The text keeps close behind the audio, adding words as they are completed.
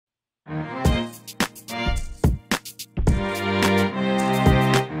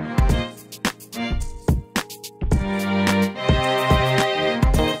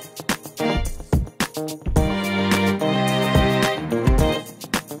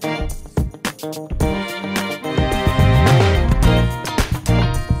Hey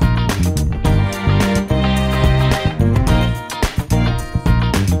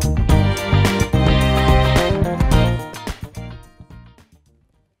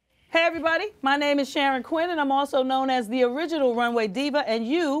everybody, my name is Sharon Quinn and I'm also known as the original runway diva, and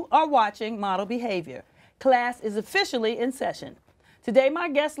you are watching Model Behavior. Class is officially in session. Today my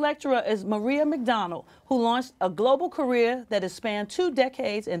guest lecturer is Maria McDonald, who launched a global career that has spanned 2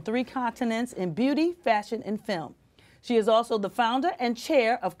 decades and 3 continents in beauty, fashion, and film. She is also the founder and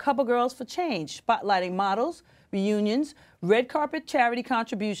chair of CoverGirlsforChange, spotlighting models, reunions, red carpet charity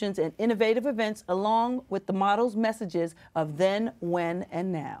contributions, and innovative events, along with the models' messages of then, when,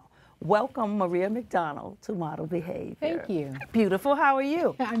 and now. Welcome, Maria McDonald, to Model Behavior. Thank you. Beautiful. How are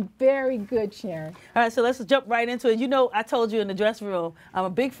you? I'm very good, Sharon. All right, so let's jump right into it. You know, I told you in the dressing room, I'm a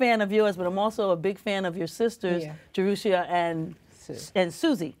big fan of yours, but I'm also a big fan of your sisters, Jerushia and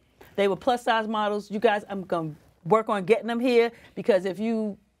Suzi. They were plus-size models. You guys, I'm going to work on getting them here, because if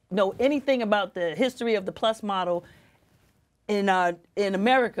you know anything about the history of the plus model in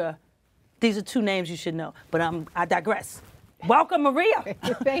America, these are 2 names you should know. But I digress. Welcome, Maria.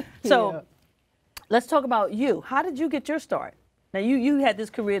 Thank you. So let's talk about you. How did you get your start? Now, you had this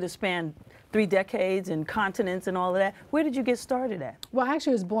career that spanned 3 decades and continents and all of that. Where did you get started at? Well, I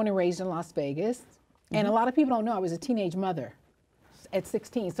actually was born and raised in Las Vegas. And a lot of people don't know I was a teenage mother at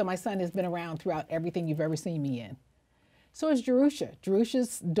 16. So my son has been around throughout everything you've ever seen me in. So is Jerushia.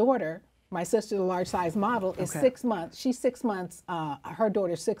 Jerushia's daughter, my sister, the large size model, is 6 months. She's 6 months, her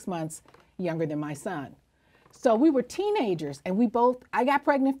daughter's 6 months younger than my son. So we were teenagers, and I got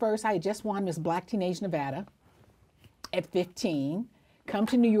pregnant first. I had just won Miss Black Teenage Nevada at 15. Come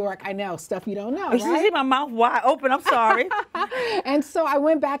to New York. I know, stuff you don't know, right? You see my mouth wide open, I'm sorry. And so I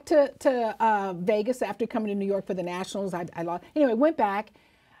went back to Vegas after coming to New York for the Nationals. Anyway, went back,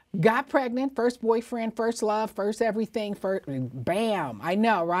 got pregnant, first boyfriend, first love, first everything, first, bam, I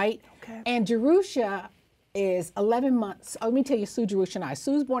know, right? Okay. And Jerushia is 11 months. Oh, let me tell you, Jerushia and I.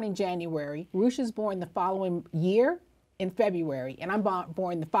 Sue's born in January. Jerushia's born the following year in February, and I'm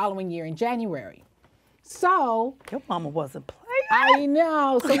born the following year in January. So your mama wasn't playing. I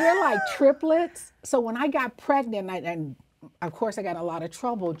know. So we're like triplets. So when I got pregnant, and of course I got in a lot of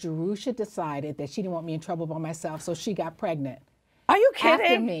trouble, Jerushia decided that she didn't want me in trouble by myself, so she got pregnant. Are you kidding?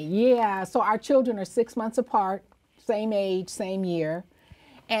 After me, yeah. So our children are 6 months apart, same age, same year.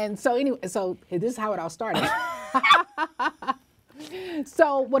 And so anyway, so this is how it all started.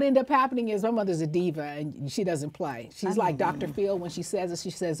 So what ended up happening is my mother's a diva and she doesn't play. She's like Dr. Phil. When she says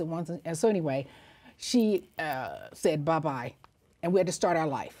it once. And so anyway, she said bye-bye. And we had to start our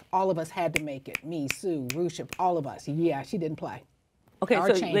life. All of us had to make it. Me, Sue, Jerushia, all of us. Yeah, she didn't play. Okay,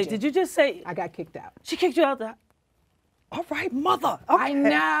 so wait, did you just say? I got kicked out. She kicked you out the... All right, mother. Okay. I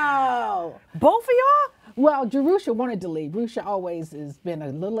know. Both of y'all? Well, Jerushia wanted to leave. Jerushia always has been a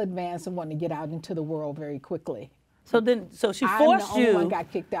little advanced and wanting to get out into the world very quickly. So she forced you. I'm the only one got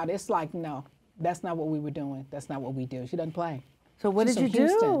kicked out. It's like, no, that's not what we were doing. That's not what we do. She doesn't play. So what did you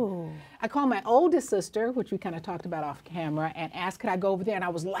do? I called my oldest sister, which we kind of talked about off camera, and asked could I go over there, and I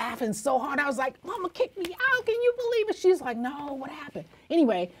was laughing so hard. I was like, Mama kicked me out. Can you believe it? She's like, no, what happened?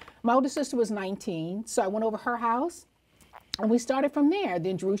 Anyway, my oldest sister was 19, so I went over her house. And we started from there.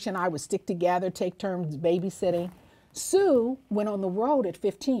 Then Jerushia and I would stick together, take turns babysitting. Sue went on the road at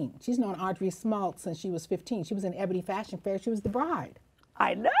 15. She's known Audrey Smolt since she was 15. She was in Ebony Fashion Fair. She was the bride.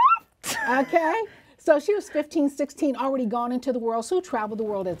 I know. Okay. So she was 15, 16, already gone into the world. Sue traveled the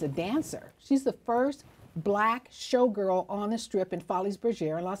world as a dancer. She's the first Black showgirl on the strip in Follies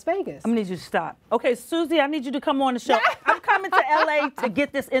Bergère in Las Vegas. I'm gonna need you to stop. Okay, Suzi, I need you to come on the show. I'm coming to LA to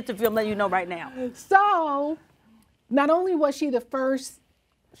get this interview. I'm letting you know right now. So not only was she the first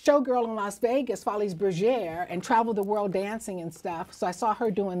showgirl in Las Vegas, Follies Bergère, and traveled the world dancing and stuff, so I saw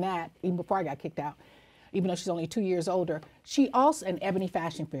her doing that even before I got kicked out, even though she's only 2 years older. She also, in Ebony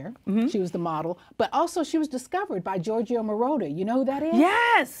Fashion Fair, she was the model, but also she was discovered by Giorgio Moroder. You know who that is?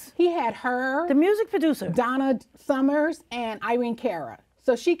 Yes. He had her, the music producer, Donna Summers, and Irene Cara.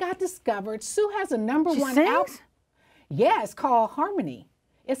 So she got discovered. Sue has a #1 album. Yeah, it's called Harmony.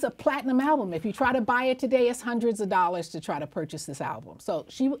 It's a platinum album. If you try to buy it today, it's hundreds of dollars to try to purchase this album. So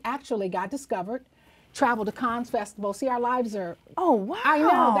she actually got discovered, traveled to Cannes Festival. See, our lives are... Oh, wow. I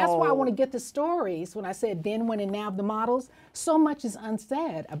know. That's why I want to get the stories. When I said then, when, and now of the models, so much is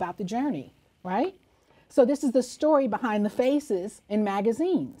unsaid about the journey, right? So this is the story behind the faces in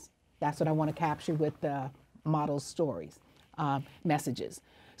magazines. That's what I want to capture with the models' stories, messages.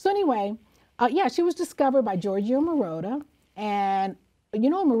 So anyway, yeah, she was discovered by Giorgio Moroder, and you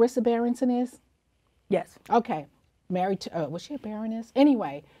know who Marissa Berenson is? Yes. Okay. married to, was she a baroness?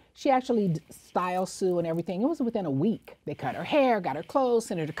 Anyway, she actually styled Sue and everything. It was within a week. They cut her hair, got her clothes,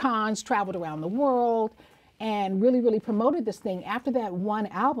 sent her to cons, traveled around the world, and really, really promoted this thing. After that one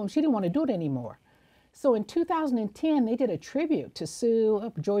album, she didn't want to do it anymore. So in 2010, they did a tribute to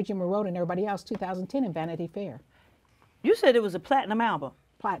Sue, Georgia Moroder, and everybody else, 2010 in Vanity Fair. You said it was a platinum album.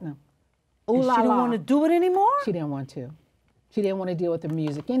 Platinum. Ooh, and she didn't want to do it anymore? She didn't want to. She didn't want to deal with the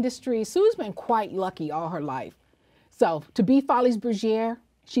music industry. Sue's been quite lucky all her life. So to be Folies Bergère,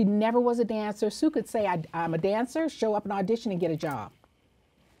 she never was a dancer. Sue could say, I'm a dancer, show up and audition and get a job.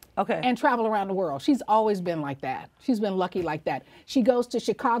 Okay. And travel around the world. She's always been like that. She's been lucky like that. She goes to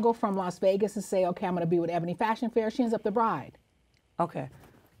Chicago from Las Vegas and say, okay, I'm going to be with Ebony Fashion Fair. She ends up the bride. Okay.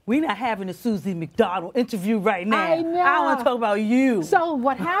 We're not having a Suzi McDonald interview right now. I know. I want to talk about you. So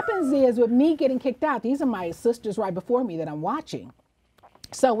what happens is with me getting kicked out, these are my sisters right before me that I'm watching.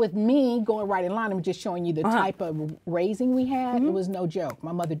 So with me going right in line, I'm just showing you the type of raising we had. It was no joke.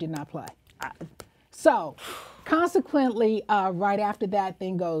 My mother did not play. So consequently, right after that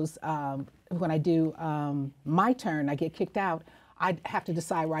thing goes, when I do my turn, I get kicked out. I have to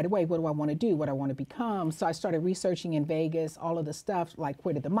decide right away, what do I want to do, what I want to become. So I started researching in Vegas, all of the stuff, like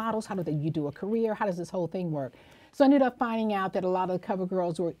where did the models, how do you do a career, how does this whole thing work? So I ended up finding out that a lot of the cover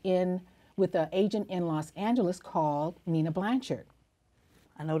girls were in with an agent in Los Angeles called Nina Blanchard.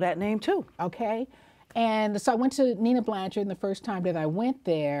 I know that name too. Okay. And so I went to Nina Blanchard, and the first time that I went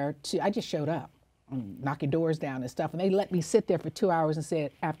there, I just showed up, knocking doors down and stuff. And they let me sit there for 2 hours and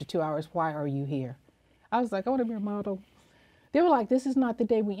said, after 2 hours, why are you here? I was like, I want to be a model. They were like, this is not the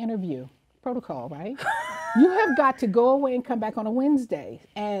day we interview. Protocol, right? You have got to go away and come back on a Wednesday.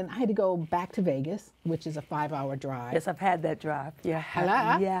 And I had to go back to Vegas, which is a 5-hour drive. Yes, I've had that drive. Yeah.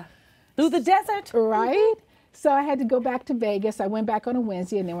 Hello? Yeah. Through the desert. Right? So I had to go back to Vegas. I went back on a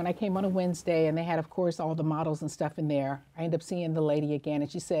Wednesday, and then when I came on a Wednesday, and they had, of course, all the models and stuff in there, I ended up seeing the lady again, and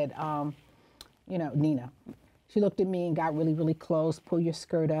she said, you know, Nina. She looked at me and got really, really close. Pull your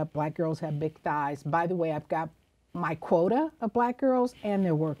skirt up. Black girls have big thighs. By the way, I've got my quota of black girls, and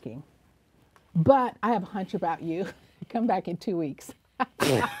they're working. But I have a hunch about you. Come back in 2 weeks.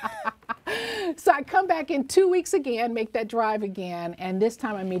 So I come back in 2 weeks again, make that drive again, and this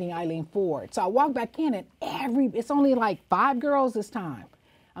time I'm meeting Eileen Ford. So I walk back in, and it's only like 5 girls this time.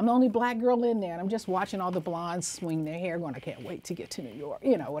 I'm the only black girl in there, and I'm just watching all the blondes swing their hair, going, I can't wait to get to New York,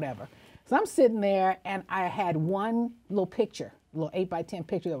 you know, whatever. So I'm sitting there, and I had one little picture, a little 8x10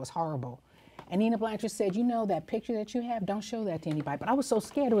 picture that was horrible. And Nina Blanchard said, you know, that picture that you have, don't show that to anybody. But I was so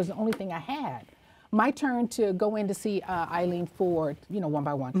scared, it was the only thing I had. My turn to go in to see Eileen Ford, you know, one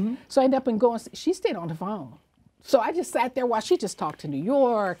by one. So I ended up going, she stayed on the phone. So I just sat there while she just talked to New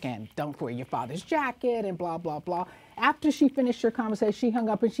York and don't wear your father's jacket and blah, blah, blah. After she finished her conversation, she hung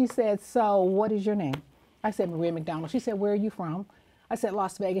up and she said, so what is your name? I said, Maria McDonald. She said, where are you from? I said,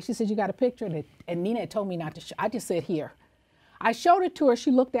 Las Vegas. She said, you got a picture? And Nina had told me not to show. I just said, here. I showed it to her.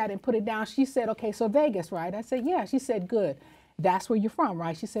 She looked at it and put it down. She said, okay, so Vegas, right? I said, yeah. She said, good. That's where you're from,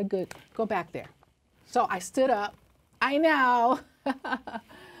 right? She said, good. Go back there. So I stood up. I know.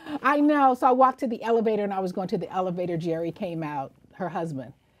 I know. So I walked to the elevator, and I was going to the elevator. Jerry came out, her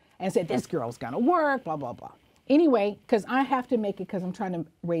husband, and said, this girl's going to work, blah, blah, blah. Anyway, because I have to make it because I'm trying to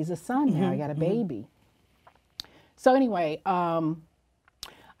raise a son now. I got a baby. So anyway,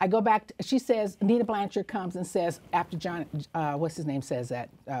 I go back. She says, Nina Blanchard comes and says, after John, what's his name, says that,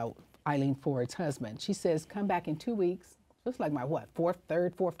 Eileen Ford's husband. She says, come back in 2 weeks. It's like my, what, fourth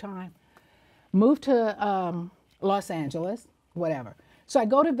time. Moved to Los Angeles, whatever. So I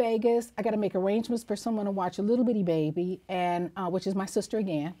go to Vegas. I got to make arrangements for someone to watch a little bitty baby, and which is my sister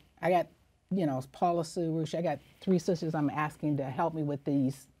again. I got, you know, Paula, Sue, Jerushia. I got 3 sisters I'm asking to help me with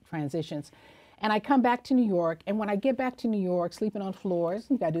these transitions. And I come back to New York, and when I get back to New York, sleeping on floors,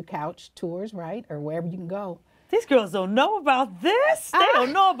 you got to do couch tours, right, or wherever you can go. These girls don't know about this. They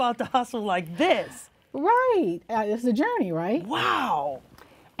don't know about the hustle like this. Right. It's a journey, right? Wow.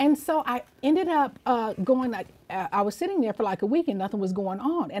 And so I ended up going, I was sitting there for like a week and nothing was going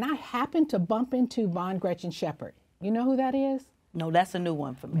on. And I happened to bump into Von Gretchen Shepherd. You know who that is? No, that's a new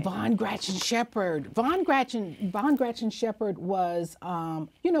one for me. Von Gretchen Shepherd. Von Gretchen Shepherd was,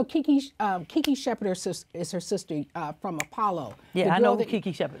 you know, Kiki Shepherd is her sister from Apollo. Yeah, I know who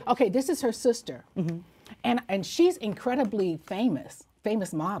Kiki Shepherd is. Okay, this is her sister. And she's incredibly famous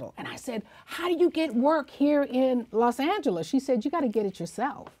model. And I said, how do you get work here in Los Angeles? She said, you got to get it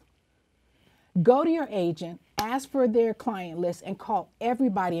yourself. Go to your agent, ask for their client list, and call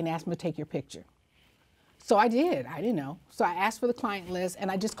everybody and ask them to take your picture. So I did. I didn't know. So I asked for the client list, and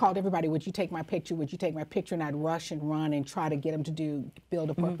I just called everybody, would you take my picture? Would you take my picture? And I'd rush and run and try to get them to build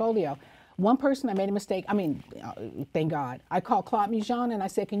a portfolio. One person, I made a mistake. I mean, thank God. I called Claude Mijon and I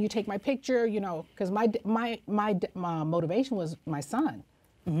said, can you take my picture? You know, because my motivation was my son,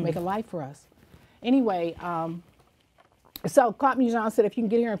 make a life for us. Anyway, so Claude Mijon said, if you can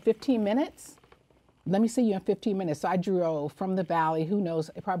get here in 15 minutes, let me see you in 15 minutes. So I drove from the Valley, who knows,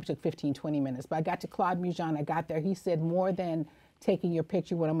 it probably took 15, 20 minutes. But I got to Claude Mijon, I got there. He said, more than taking your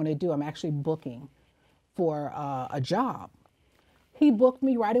picture, what I'm gonna do, I'm actually booking for a job. He booked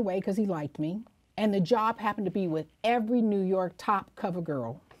me right away because he liked me. And the job happened to be with every New York top cover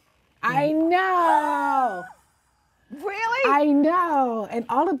girl. I know. Really? I know. And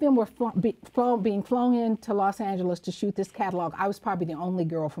all of them were being flown into Los Angeles to shoot this catalog. I was probably the only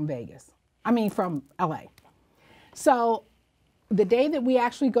girl from Vegas. I mean, from LA. So the day that we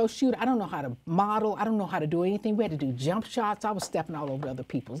actually go shoot, I don't know how to model. I don't know how to do anything. We had to do jump shots. I was stepping all over other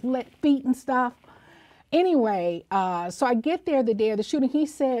people's feet and stuff. Anyway, so I get there the day of the shooting. He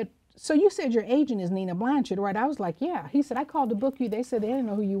said, so you said your agent is Nina Blanchard, right? I was like, yeah. He said, I called to book you. They said they didn't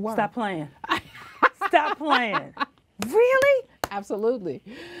know who you were. Stop playing. Stop playing. Really? Absolutely.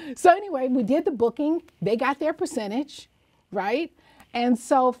 So anyway, we did the booking. They got their percentage, right? And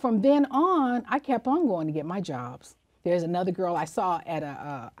so from then on, I kept on going to get my jobs. There's another girl I saw at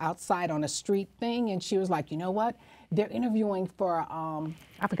outside on a street thing, and she was like, you know what? They're interviewing for,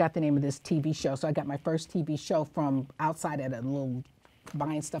 I forgot the name of this TV show. So I got my first TV show from outside at a little,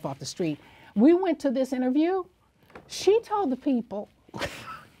 buying stuff off the street. We went to this interview. She told the people,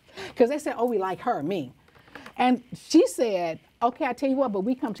 because they said, oh, we like her, me. And she said, okay, I tell you what, but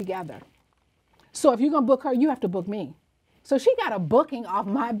we come together. So if you're gonna book her, you have to book me. So she got a booking off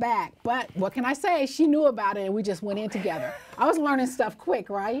my back, but what can I say? She knew about it and we just went in together. I was learning stuff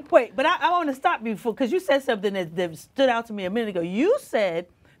quick, right? Wait, but I want to stop you because you said something that stood out to me a minute ago. You said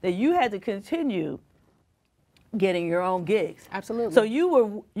that you had to continue getting your own gigs. Absolutely. So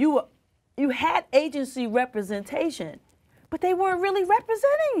you had agency representation, but they weren't really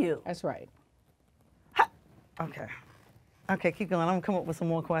representing you. That's right. Okay. Okay, keep going. I'm gonna come up with some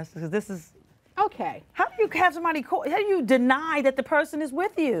more questions because this is. Okay. How do you have somebody call? How do you deny that the person is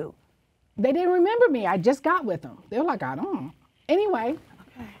with you? They didn't remember me. I just got with them. They were like, I don't. Anyway.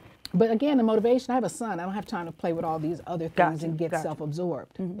 Okay. But again, the motivation, I have a son. I don't have time to play with all these other things and get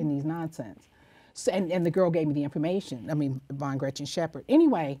self-absorbed in these nonsense. So, and the girl gave me the information. I mean, Von Gretchen Shepherd.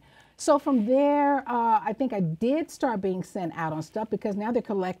 Anyway, so from there, I think I did start being sent out on stuff because now they're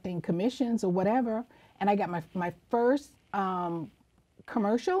collecting commissions or whatever. And I got my first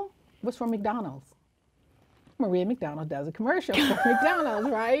commercial was for McDonald's. Maria McDonald does a commercial for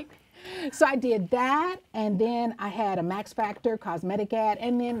McDonald's, right? So I did that, and then I had a Max Factor cosmetic ad,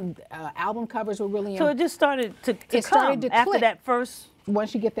 and then album covers were really. So it just started to come after that first.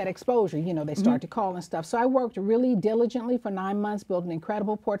 Once you get that exposure, you know, they start to call and stuff. So I worked really diligently for 9 months, built an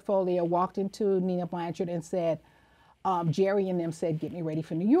incredible portfolio, walked into Nina Blanchard and said, Jerry and them said, get me ready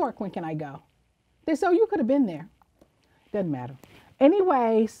for New York. When can I go? They said, oh, you could have been there. Doesn't matter.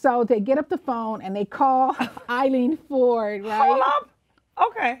 Anyway, so they get up the phone and they call Eileen Ford, right? Hold up.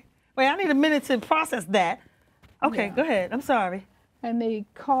 Okay. Wait, I need a minute to process that. Okay, go ahead. I'm sorry. And they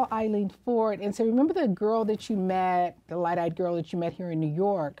call Eileen Ford and say, remember the girl that you met, the light-eyed girl that you met here in New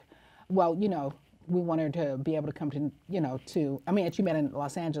York? Well, you know, we want her to be able to come to, you know, that you met in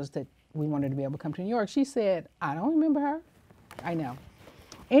Los Angeles, that we want her to be able to come to New York. She said, I don't remember her. I know.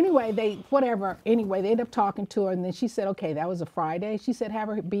 Anyway, they ended up talking to her, and then she said, okay, that was a Friday. She said, have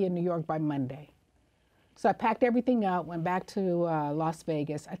her be in New York by Monday. So I packed everything up, went back to Las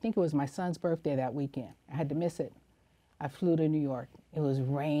Vegas. I think it was my son's birthday that weekend. I had to miss it. I flew to New York. It was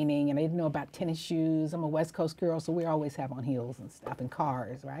raining, and I didn't know about tennis shoes. I'm a West Coast girl, so we always have on heels and stuff and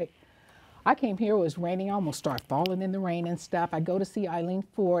cars, right? I came here, it was raining. I almost started falling in the rain and stuff. I go to see Eileen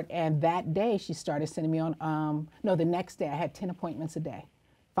Ford, and that day she started sending me on, the next day I had 10 appointments a day.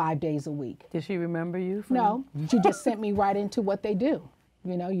 5 days a week. Did she remember you? No, she just sent me right into what they do.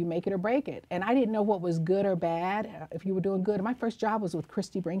 You know, you make it or break it. And I didn't know what was good or bad, if you were doing good. My first job was with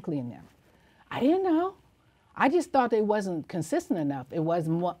Christy Brinkley and them. I didn't know. I just thought it wasn't consistent enough. It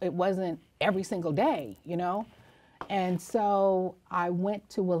wasn't every single day, you know? And so I went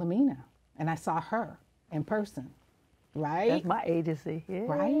to Wilhelmina and I saw her in person, right? That's my agency, yeah.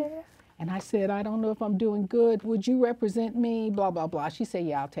 Right? And I said, I don't know if I'm doing good. Would you represent me? Blah, blah, blah. She said,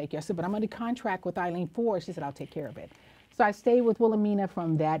 yeah, I'll take you. I said, but I'm under contract with Eileen Ford. She said, I'll take care of it. So I stayed with Wilhelmina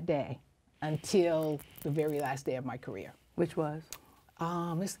from that day until the very last day of my career. Which was?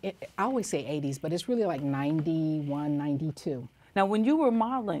 I always say 80s, but it's really like 91, 92. Now, when you were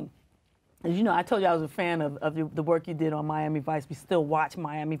modeling, as you know, I told you I was a fan of the work you did on Miami Vice. We still watch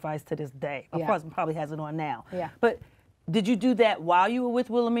Miami Vice to this day. Of course, it probably has it on now. Yeah. But Did you do that while you were with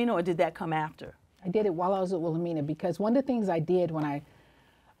Wilhelmina, or did that come after? I did it while I was at Wilhelmina, because one of the things I did when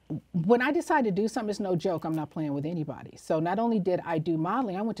I decided to do something, it's no joke, I'm not playing with anybody. So not only did I do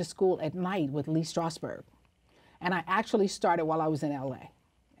modeling, I went to school at night with Lee Strasberg. And I actually started while I was in LA.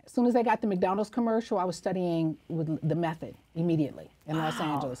 As soon as I got the McDonald's commercial, I was studying with the method immediately in Los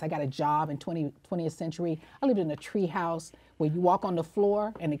Angeles. I got a job in 20th century. I lived in a tree house where you walk on the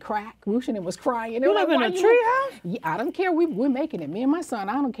floor and it cracked. Rushing was crying. You live in a tree house? Yeah, I don't care. We're making it. Me and my son,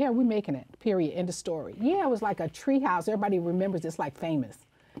 I don't care. We're making it. Period. End of story. Yeah, it was like a tree house. Everybody remembers it's like famous.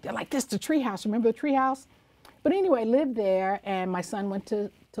 They're like, this is the tree house. Remember the tree house? But anyway, lived there, and my son went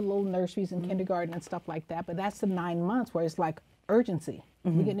to little nurseries and kindergarten and stuff like that. But that's the 9 months where it's like urgency.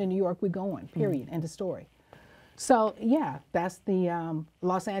 We're getting to New York, we're going, period, end of story. So yeah, that's the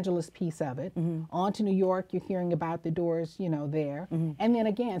Los Angeles piece of it. On to New York, you're hearing about the doors, you know, there. And then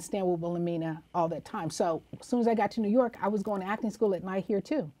again, staying with Wilhelmina all that time. So as soon as I got to New York, I was going to acting school at night here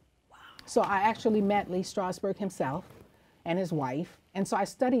too. Wow. So I actually met Lee Strasberg himself and his wife. And so I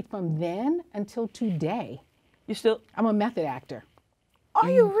studied from then until today. You still? I'm a method actor. Are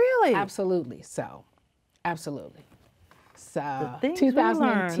you really? Absolutely. So, absolutely. So, the things we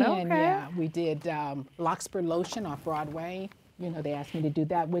 2010, learn, okay. yeah, we did Larkspur Lotion off Broadway. You know, they asked me to do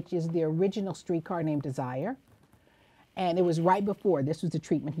that, which is the original Streetcar Named Desire. And it was right before, this was the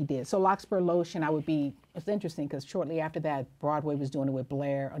treatment he did. So Larkspur Lotion, it's interesting because shortly after that, Broadway was doing it with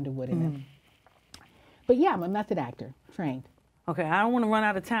Blair Underwood and them. But yeah, I'm a method actor, trained. Okay, I don't want to run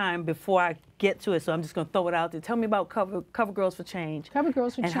out of time before I get to it, so I'm just going to throw it out there. Tell me about CoverGirls for Change.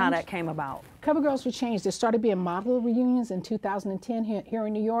 CoverGirls for Change. And how that came about. CoverGirls for Change, there started being model reunions in 2010 here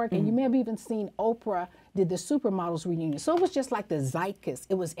in New York, and you may have even seen Oprah did the Supermodels reunion. So it was just like the zeitgeist.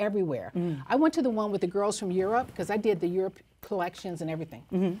 It was everywhere. I went to the one with the girls from Europe, because I did the Europe collections and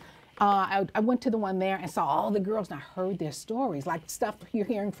everything. I went to the one there and saw all the girls, and I heard their stories, like stuff you're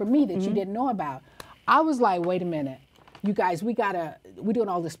hearing from me that you didn't know about. I was like, wait a minute. You guys, we're doing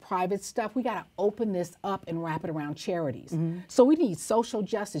all this private stuff. We gotta open this up and wrap it around charities. So we need social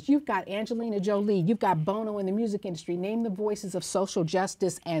justice. You've got Angelina Jolie, you've got Bono in the music industry. Name the voices of social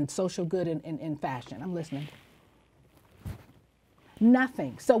justice and social good in fashion. I'm listening.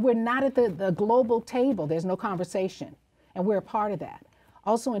 Nothing. So we're not at the global table. There's no conversation. And we're a part of that.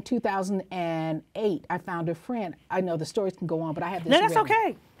 Also in 2008, I found a friend. I know the stories can go on, but I have this. No, that's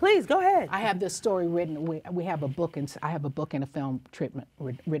okay. Please go ahead. I have this story written. We have a book, and I have a book and a film treatment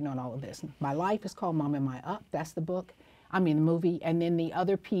written on all of this. My life is called Mom Am I Up? That's the book. I mean the movie. And then the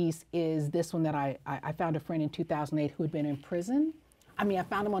other piece is this one that I found a friend in 2008 who had been in prison. I mean, I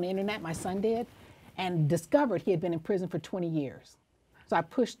found him on the internet. My son did, and discovered he had been in prison for 20 years. So I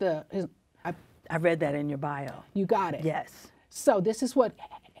pushed I read that in your bio. You got it. Yes. So this is what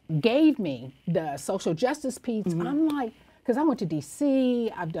gave me the social justice piece. I'm like, because I went to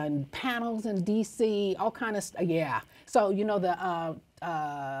D.C., I've done panels in D.C., all kind of stuff, yeah. So, you know, the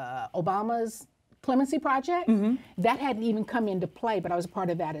Obama's Clemency Project, that hadn't even come into play, but I was a part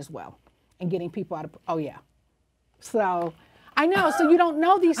of that as well, and getting people out of, oh yeah. So, I know, so you don't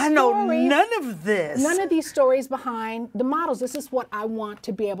know these stories. I know none of this. None of these stories behind the models. This is what I want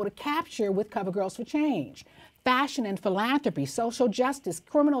to be able to capture with CoverGirls for Change. Fashion and philanthropy, social justice,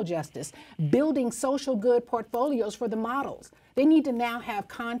 criminal justice, building social good portfolios for the models. They need to now have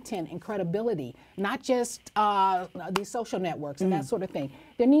content and credibility, not just these social networks and that sort of thing.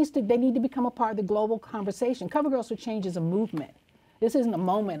 They need to become a part of the global conversation. CoverGirls for Change is a movement. This isn't a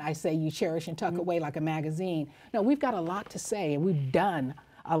moment I say you cherish and tuck away like a magazine. No, we've got a lot to say, and we've done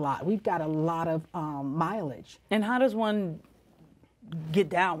a lot. We've got a lot of mileage. And how does one get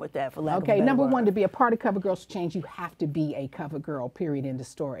down with that, for lack of a better Okay, number word? one, to be a part of CoverGirls for Change, you have to be a cover girl, period, end of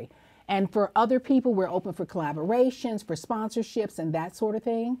story. And for other people, we're open for collaborations, for sponsorships, and that sort of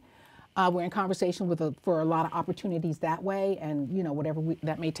thing. We're in conversation for a lot of opportunities that way, and you know, whatever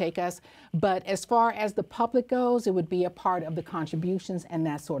that may take us. But as far as the public goes, it would be a part of the contributions and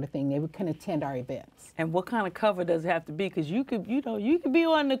that sort of thing. They can attend our events. And what kind of cover does it have to be? Because you could be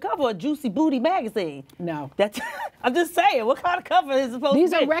on the cover of Juicy Booty magazine. No. That's, I'm just saying, what kind of cover is it supposed to be?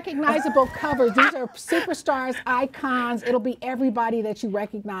 These are recognizable covers. These are superstars, icons. It'll be everybody that you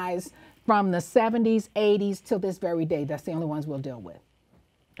recognize from the 70s, 80s, till this very day. That's the only ones we'll deal with.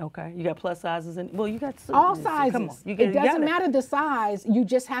 Okay, you got plus sizes and well, you got all sizes. Come on, it doesn't matter the size. You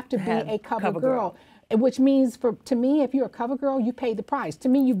just have to be a cover girl, which means to me, if you're a cover girl, you pay the price. To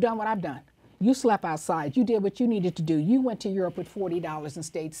me, you've done what I've done. You slept outside. You did what you needed to do. You went to Europe with $40 and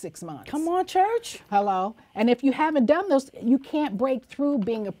stayed 6 months. Come on, church. Hello. And if you haven't done those, you can't break through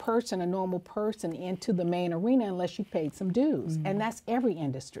being a person, a normal person, into the main arena unless you paid some dues. And that's every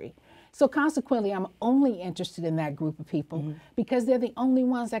industry. So consequently, I'm only interested in that group of people because they're the only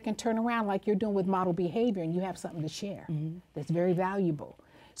ones that can turn around like you're doing with model behavior, and you have something to share that's very valuable.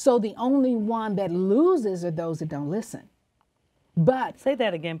 So the only one that loses are those that don't listen. But say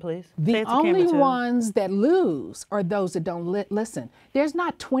that again, please. The only ones that lose are those that don't listen. There's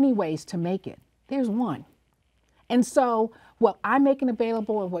not 20 ways to make it. There's one. And so what I'm making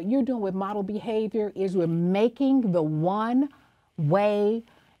available and what you're doing with model behavior is we're making the one-way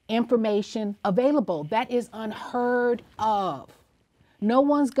information available. That is unheard of. No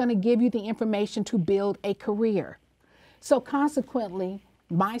one's going to give you the information to build a career. So consequently,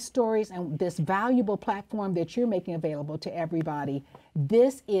 my stories and this valuable platform that you're making available to everybody,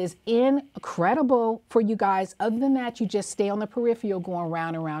 this is incredible for you guys. Other than that, you just stay on the peripheral going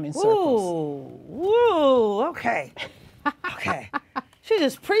round and round in circles. Woo, okay. Okay. She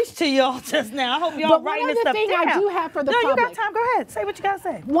just preached to y'all just now. I hope y'all writing this stuff down. But one other thing I do have for the public. No, you got time. Go ahead. Say what you got to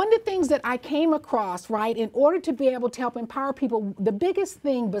say. One of the things that I came across, right, in order to be able to help empower people, the biggest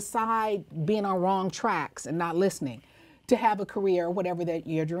thing beside being on wrong tracks and not listening to have a career or whatever that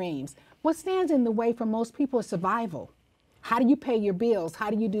your dreams, what stands in the way for most people is survival. How do you pay your bills?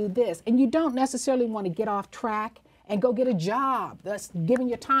 How do you do this? And you don't necessarily want to get off track and go get a job that's giving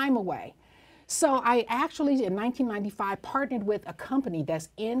your time away. So I actually, in 1995, partnered with a company that's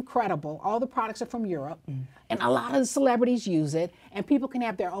incredible. All the products are from Europe, and a lot of the celebrities use it, and people can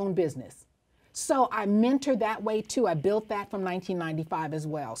have their own business. So I mentor that way too. I built that from 1995 as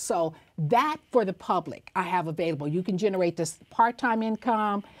well. So that for the public I have available. You can generate this part-time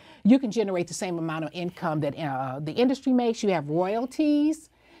income. You can generate the same amount of income that the industry makes. You have royalties.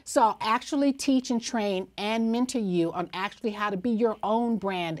 So I'll actually teach and train and mentor you on actually how to be your own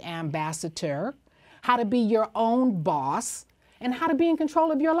brand ambassador, how to be your own boss, and how to be in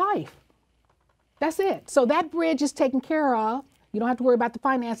control of your life. That's it. So that bridge is taken care of. You don't have to worry about the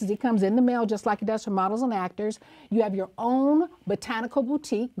finances. It comes in the mail just like it does for models and actors. You have your own botanical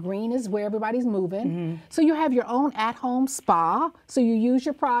boutique. Green is where everybody's moving. So you have your own at-home spa. So you use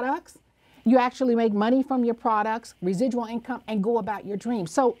your products. You actually make money from your products, residual income, and go about your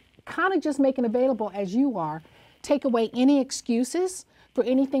dreams. So kind of just making available as you are, take away any excuses for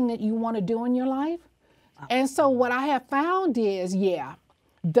anything that you want to do in your life. And so what I have found is, yeah,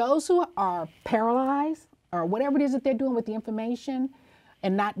 those who are paralyzed, or whatever it is that they're doing with the information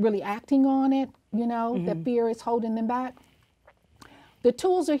and not really acting on it, you know, the fear is holding them back. The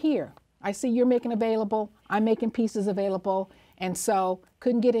tools are here. I see you're making available. I'm making pieces available. And so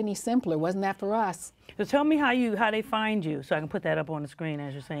couldn't get any simpler. Wasn't that for us? So tell me how they find you so I can put that up on the screen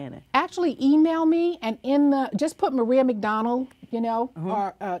as you're saying it. Actually email me and just put Maria McDonald, you know,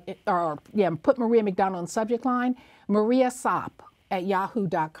 put Maria McDonald in the subject line,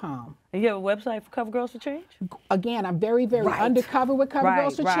 mariasop@yahoo.com. And you have a website for CoverGirls for Change? Again, I'm very, very undercover with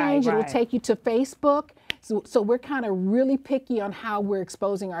CoverGirls for Change. It'll take you to Facebook. So we're kind of really picky on how we're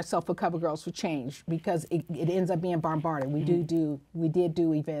exposing ourselves for CoverGirls for Change because it ends up being bombarded. We did do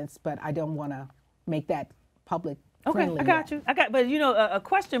events, but I don't want to make that public friendly. Okay, I got you. But you know, a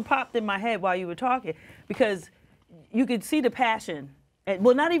question popped in my head while you were talking because you could see the passion. And,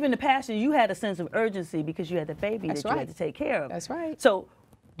 well, not even the passion. You had a sense of urgency because you had the baby that you had to take care of. That's right. So,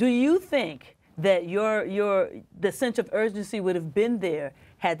 do you think that the sense of urgency would have been there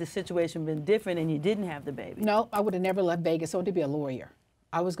had the situation been different and you didn't have the baby? No, I would have never left Vegas. I wanted to be a lawyer.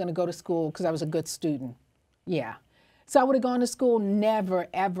 I was going to go to school because I was a good student. Yeah. So I would have gone to school. Never,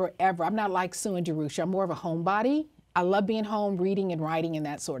 ever, ever. I'm not like Sue and Jerushia. I'm more of a homebody. I love being home, reading and writing and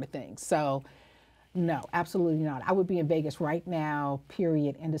that sort of thing. So no, absolutely not. I would be in Vegas right now,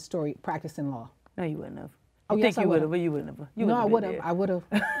 period, end of story, practicing law. No, you wouldn't have. Oh, yes, you would have, but you wouldn't have. No, I would have. I would have.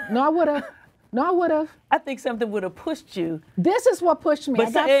 No, I would have. No, I would have. I think something would have pushed you. This is what pushed me. But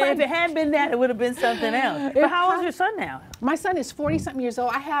if it hadn't been that, it would have been something else. But how old is your son now? My son is 40-something years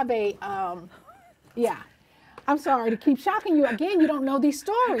old. I have a, yeah. I'm sorry to keep shocking you. Again, you don't know these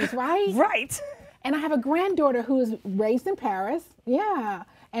stories, right? Right. And I have a granddaughter who is raised in Paris. Yeah.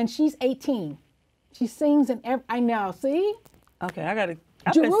 And she's 18. She sings and I know. See? Okay, I've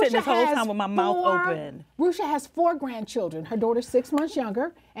been sitting this whole time with my mouth open. Jerushia has 4 grandchildren. Her daughter's 6 months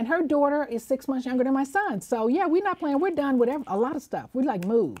younger, and her daughter is 6 months younger than my son. So yeah, we're not playing. We're done with a lot of stuff. We like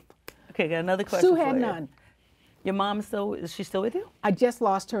move. Okay, got another question Sue for had you. none. Your mom is she still with you? I just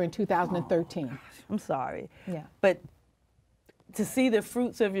lost her in 2013. Oh, I'm sorry. Yeah. But to see the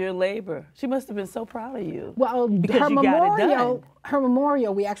fruits of your labor, she must have been so proud of you. Well, her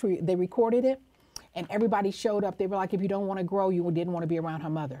memorial, they recorded it. And everybody showed up. They were like, if you don't want to grow, you didn't want to be around her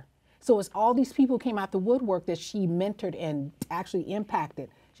mother. So it's all these people came out the woodwork that she mentored and actually impacted.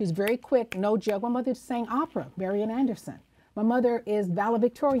 She was very quick, no joke. My mother sang opera, Marian Anderson. My mother is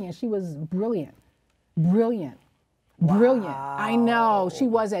valedictorian. She was brilliant, brilliant, brilliant. I know. She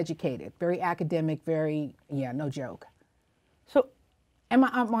was educated, very academic, very, yeah, no joke. So, and my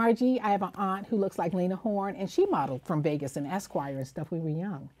Aunt Margie, I have an aunt who looks like Lena Horne, and she modeled from Vegas and Esquire and stuff. We were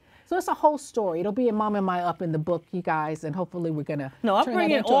young. So it's a whole story. It'll be a Mom and My Up in the book, you guys, and hopefully we're going to no, I'm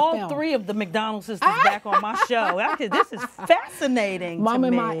bringing all 3 of the McDonald sisters back on my show. This is fascinating Mom to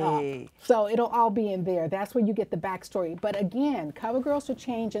and me. My Up. So it'll all be in there. That's where you get the backstory. But again, Cover Girls for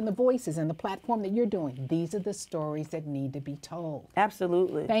Change and the voices and the platform that you're doing, these are the stories that need to be told.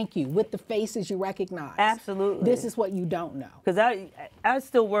 Absolutely. Thank you. With the faces you recognize. Absolutely. This is what you don't know. Because I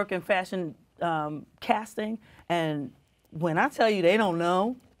still work in fashion casting, and when I tell you they don't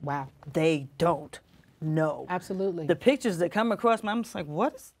know, wow, they don't know. Absolutely. The pictures that come across my, I'm just like,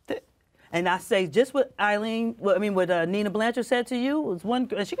 what is this? And I say, just what what Nina Blanchard said to you was one,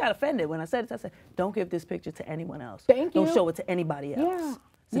 and she got offended when I said it. I said, don't give this picture to anyone else. Thank you. Don't show it to anybody else.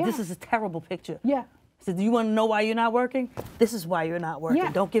 Yeah. So this is a terrible picture. Yeah. I said, do you want to know why you're not working? This is why you're not working.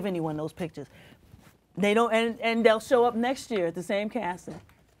 Yeah. Don't give anyone those pictures. They don't, and they'll show up next year at the same casting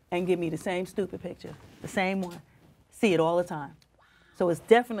and give me the same stupid picture, the same one. See it all the time. So it's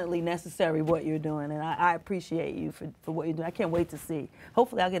definitely necessary what you're doing, and I appreciate you for what you're doing. I can't wait to see.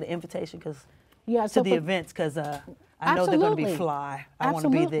 Hopefully I'll get an invitation to the events, because I know they're going to be fly. I want to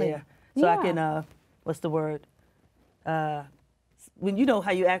be there. So I can, what's the word? When you know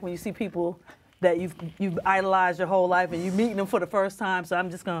how you act when you see people that you've idolized your whole life and you're meeting them for the first time. So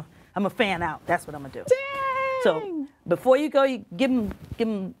I'm a fan out. That's what I'm going to do. Dang! So before you go, you give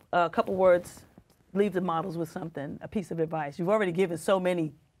them a couple words. Leave the models with something, a piece of advice. You've already given so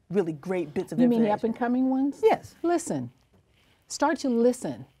many really great bits of information. You mean the up-and-coming ones? Yes. Listen. Start to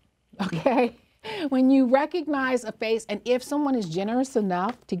listen, okay? When you recognize a face, and if someone is generous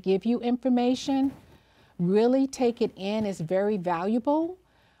enough to give you information, really take it in. It's very valuable.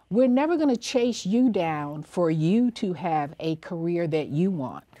 We're never going to chase you down for you to have a career that you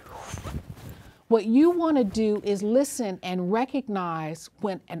want. What you want to do is listen and recognize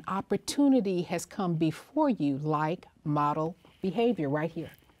when an opportunity has come before you, like model behavior right here.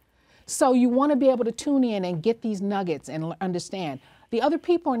 So you want to be able to tune in and get these nuggets and understand. The other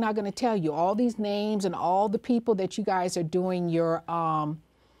people are not going to tell you all these names and all the people that you guys are doing your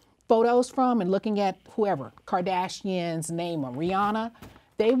photos from and looking at whoever, Kardashian's name or Rihanna.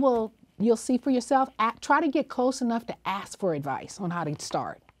 You'll see for yourself. Try to get close enough to ask for advice on how to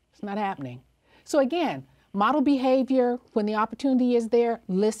start. It's not happening. So again, model behavior, when the opportunity is there,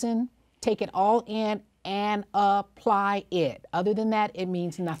 listen, take it all in and apply it. Other than that, it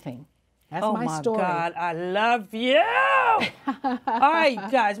means nothing. That's my story. Oh my God, I love you. All right,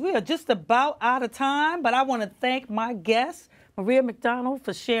 guys, we are just about out of time, but I want to thank my guest, Maria McDonald,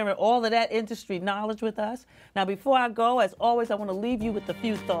 for sharing all of that industry knowledge with us. Now, before I go, as always, I want to leave you with a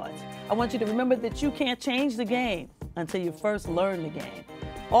few thoughts. I want you to remember that you can't change the game until you first learn the game.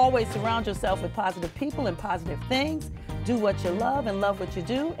 Always surround yourself with positive people and positive things. Do what you love and love what you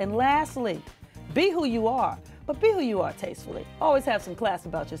do. And lastly, be who you are, but be who you are tastefully. Always have some class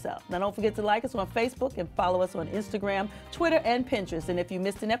about yourself. Now, don't forget to like us on Facebook and follow us on Instagram, Twitter, and Pinterest. And if you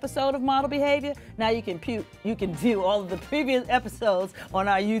missed an episode of Model Behavior, now you can view all of the previous episodes on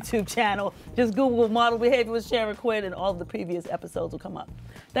our YouTube channel. Just Google Model Behavior with Sharon Quinn, and all of the previous episodes will come up.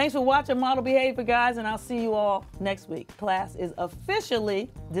 Thanks for watching Model Behavior, guys, and I'll see you all next week. Class is officially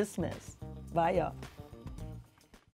dismissed. Bye, y'all.